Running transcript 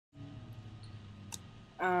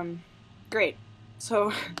Great.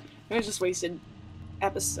 So, I just wasted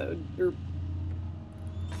episode, or...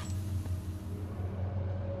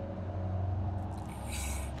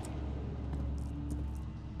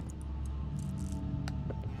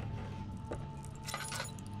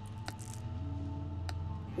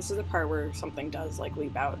 This is the part where something does, like,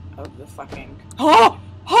 leap out of the fucking... Oh!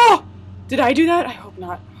 Oh! Did I do that? I hope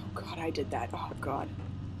not. Oh god, I did that. Oh god.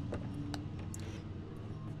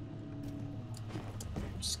 I'm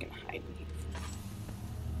just gonna hide in here.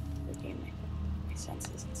 Regain my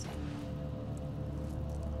senses and stuff.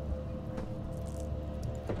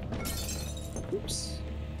 Oops.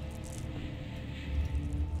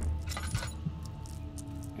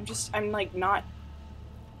 I'm like not...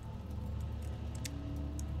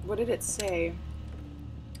 What did it say?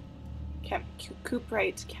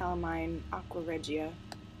 Cuprite, calamine, aqua regia.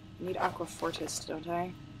 I need aqua fortis, don't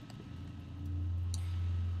I?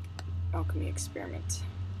 Alchemy experiment.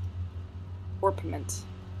 Orpiment.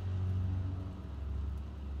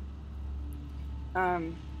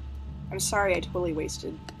 I'm sorry I totally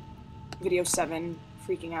wasted video 7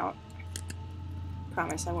 freaking out.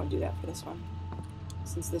 Promise I won't do that for this one.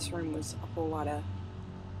 Since this room was a whole lot of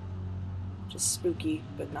just spooky,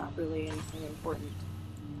 but not really anything important.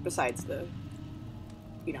 Besides the,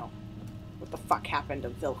 you know, what the fuck happened to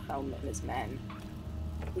Wilhelm and his men.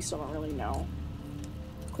 We still don't really know.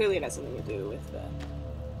 Clearly it has something to do with the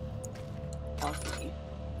alchemy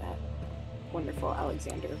that wonderful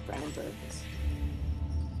Alexander Brandenburg is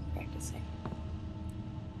practicing.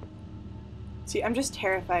 See, I'm just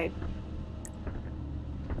terrified.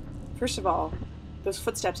 First of all, those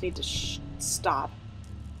footsteps need to stop.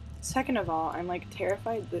 Second of all, I'm like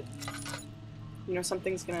terrified that, you know,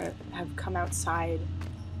 something's gonna have come outside.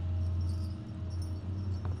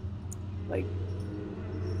 Like,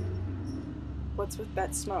 what's with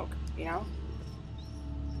that smoke, you know?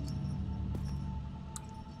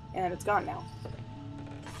 And it's gone now.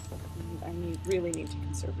 And I really need to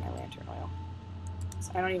conserve my lantern oil.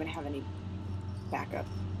 So I don't even have any backup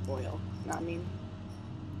oil, you know what I mean?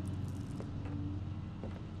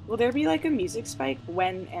 Will there be like a music spike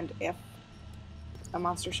when and if a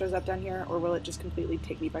monster shows up down here, or will it just completely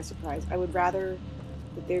take me by surprise? I would rather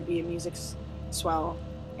that there be a music swell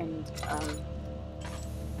and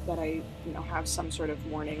that I, you know, have some sort of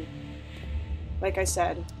warning. Like I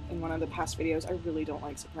said in one of the past videos, I really don't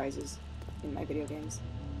like surprises in my video games.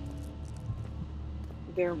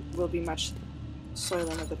 There will be much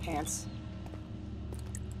soiling of the pants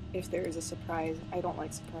if there is a surprise. I don't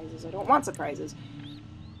like surprises. I don't want surprises.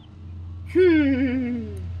 Okay,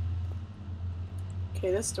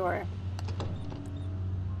 this door.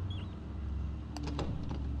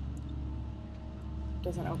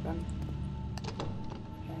 Doesn't open.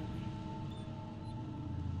 Apparently.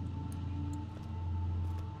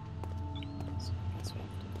 So I guess we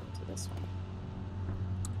have to go to this one.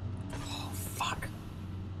 Oh, fuck.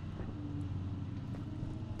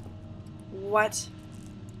 What?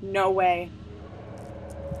 No way.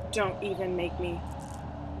 Don't even make me.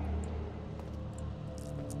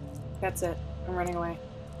 That's it. I'm running away.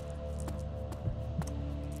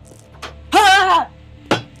 Ah!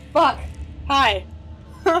 Fuck! Hi!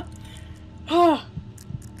 I'm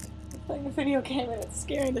playing a video game and it's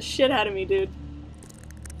scaring the shit out of me, dude.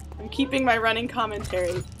 I'm keeping my running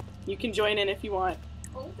commentary. You can join in if you want.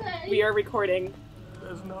 Okay. We are recording.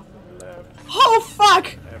 There's nothing left. Oh,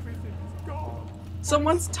 fuck! Everything is gone.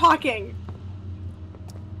 Someone's talking.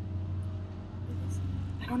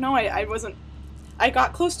 I don't know, I wasn't... I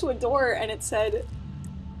got close to a door and it said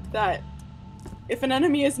that if an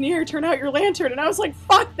enemy is near, turn out your lantern, and I was like,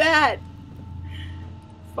 fuck that!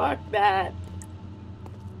 Fuck that.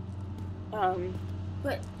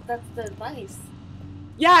 But that's the advice.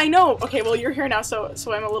 Yeah, I know. Okay, well you're here now, so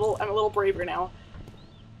I'm a little braver now.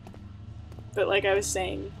 But like I was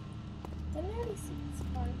saying, Didn't I already see this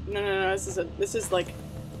part? no, this is like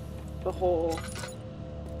the whole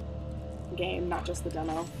game, not just the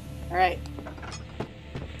demo. All right.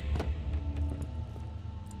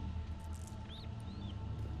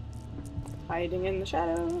 Hiding in the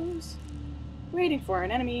shadows, waiting for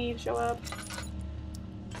an enemy to show up.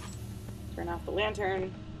 Turn off the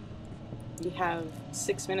lantern. We have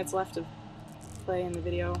 6 minutes left of play in the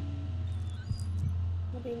video.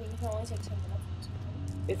 What do you mean? You can only take 10 minutes.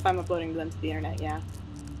 If I'm uploading them to the internet, yeah.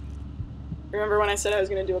 Remember when I said I was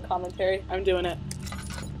going to do a commentary? I'm doing it.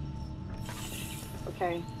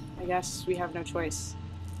 Okay, I guess we have no choice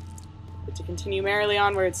but to continue merrily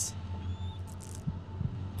onwards.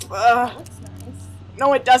 That looks nice.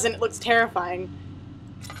 No, it doesn't. It looks terrifying.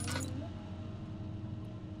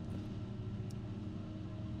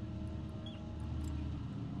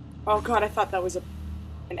 Oh god, I thought that was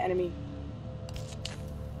an enemy.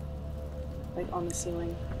 Like on the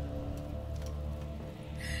ceiling.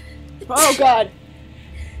 Oh god!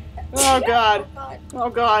 Oh god! Oh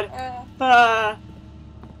god!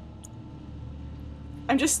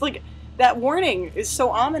 I'm just like, that warning is so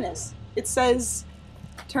ominous. It says,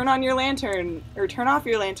 turn on your lantern, or turn off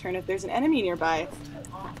your lantern if there's an enemy nearby.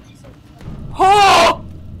 Oh!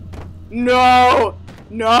 No!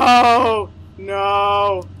 No!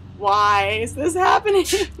 No! Why is this happening?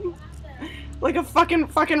 Like a fucking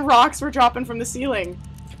rocks were dropping from the ceiling.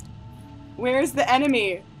 Where's the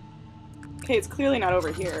enemy? Okay, it's clearly not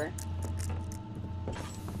over here.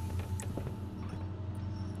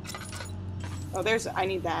 Oh, there's, I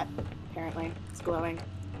need that, apparently. It's glowing.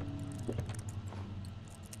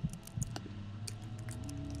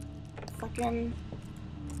 Fucking...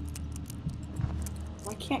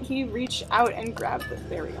 Why can't he reach out and grab the...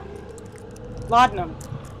 There we go. Laudanum.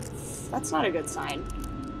 That's not a good sign.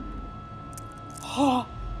 Oh!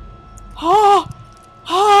 Oh!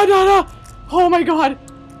 Oh, no, no! Oh my god!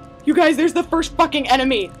 You guys, there's the first fucking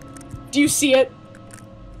enemy! Do you see it?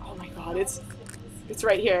 Oh my god, it's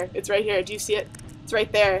right here. It's right here. Do you see it? It's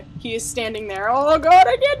right there. He is standing there. Oh god,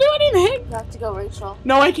 I can't do anything! You have to go, Rachel.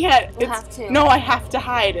 No, I can't. You have to. No, I have to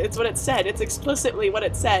hide. It's what it said. It's explicitly what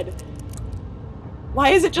it said. Why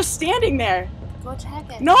is it just standing there? Go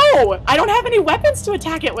attack it. No! I don't have any weapons to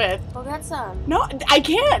attack it with. Go get some. No, I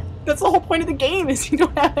can't. That's the whole point of the game, is you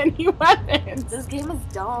don't have any weapons. This game is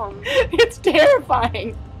dumb. It's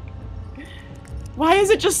terrifying. Why is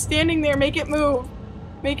it just standing there? Make it move.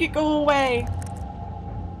 Make it go away.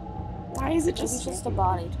 Why is it just... It's just a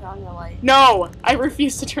body. Turn on your light. No! I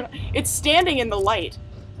refuse to turn on... It's standing in the light.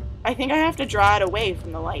 I think I have to draw it away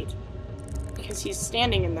from the light. Because he's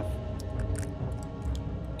standing in the...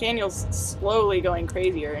 Daniel's slowly going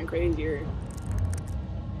crazier and crazier.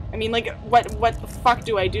 I mean, like, what the fuck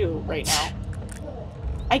do I do right now?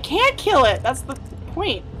 I can't kill it! That's the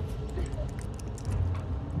point.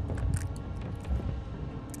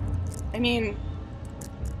 I mean...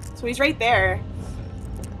 So he's right there.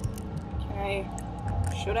 Can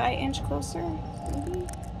I... Should I inch closer? Maybe?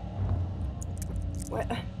 What?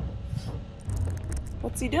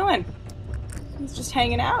 What's he doing? He's just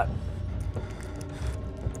hanging out.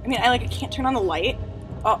 I mean, I can't turn on the light.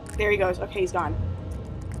 Oh, there he goes. Okay, he's gone.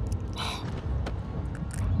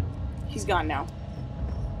 He's gone now.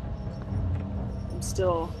 I'm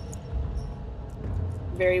still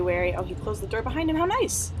very wary. Oh, he closed the door behind him. How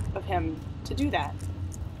nice of him to do that.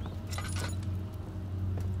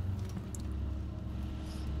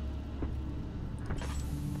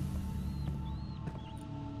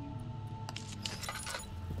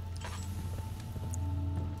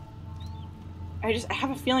 I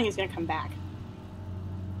have a feeling he's gonna come back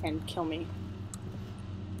and kill me.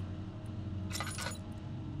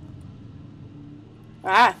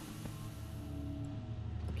 Ah!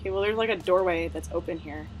 Okay, well there's like a doorway that's open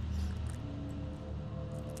here.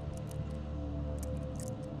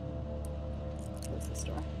 What's this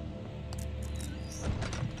door?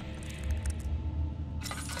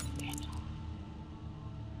 Daniel.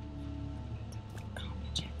 Calm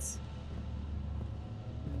your jets.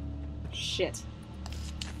 Shit.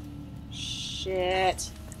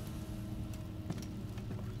 Shit.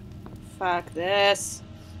 Fuck this.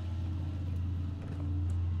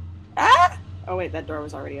 Ah! Oh wait, that door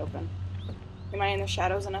was already open. Am I in the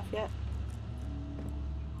shadows enough yet?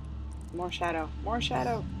 More shadow. More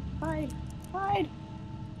shadow. Hide. Hide.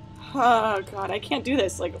 Oh god, I can't do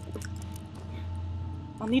this. Like,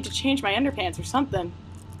 I'll need to change my underpants or something.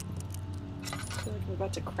 I feel like I'm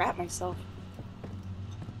about to crap myself.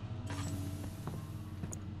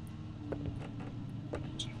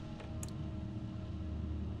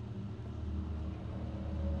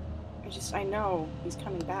 I know he's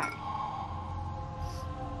coming back.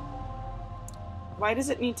 Why does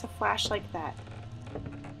it need to flash like that?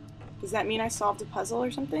 Does that mean I solved a puzzle or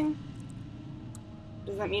something?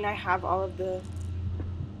 Does that mean I have all of the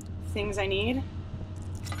things I need?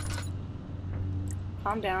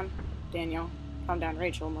 Calm down, Daniel. Calm down,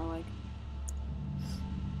 Rachel, more like.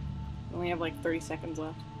 We only have like 30 seconds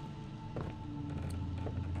left.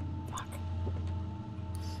 Fuck.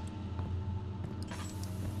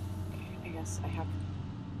 Okay, I guess I have...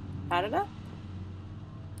 Adada?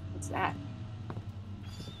 What's that?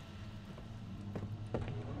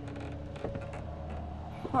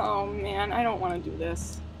 Oh man, I don't want to do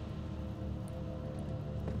this.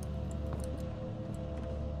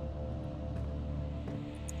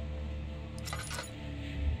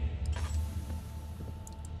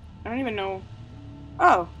 I don't even know.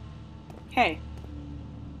 Oh. Okay.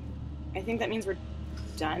 I think that means we're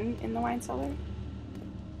done in the wine cellar?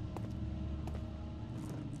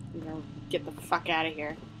 I'm gonna get the fuck out of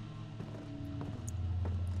here.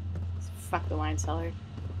 Fuck the wine cellar.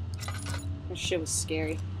 This shit was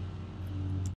scary.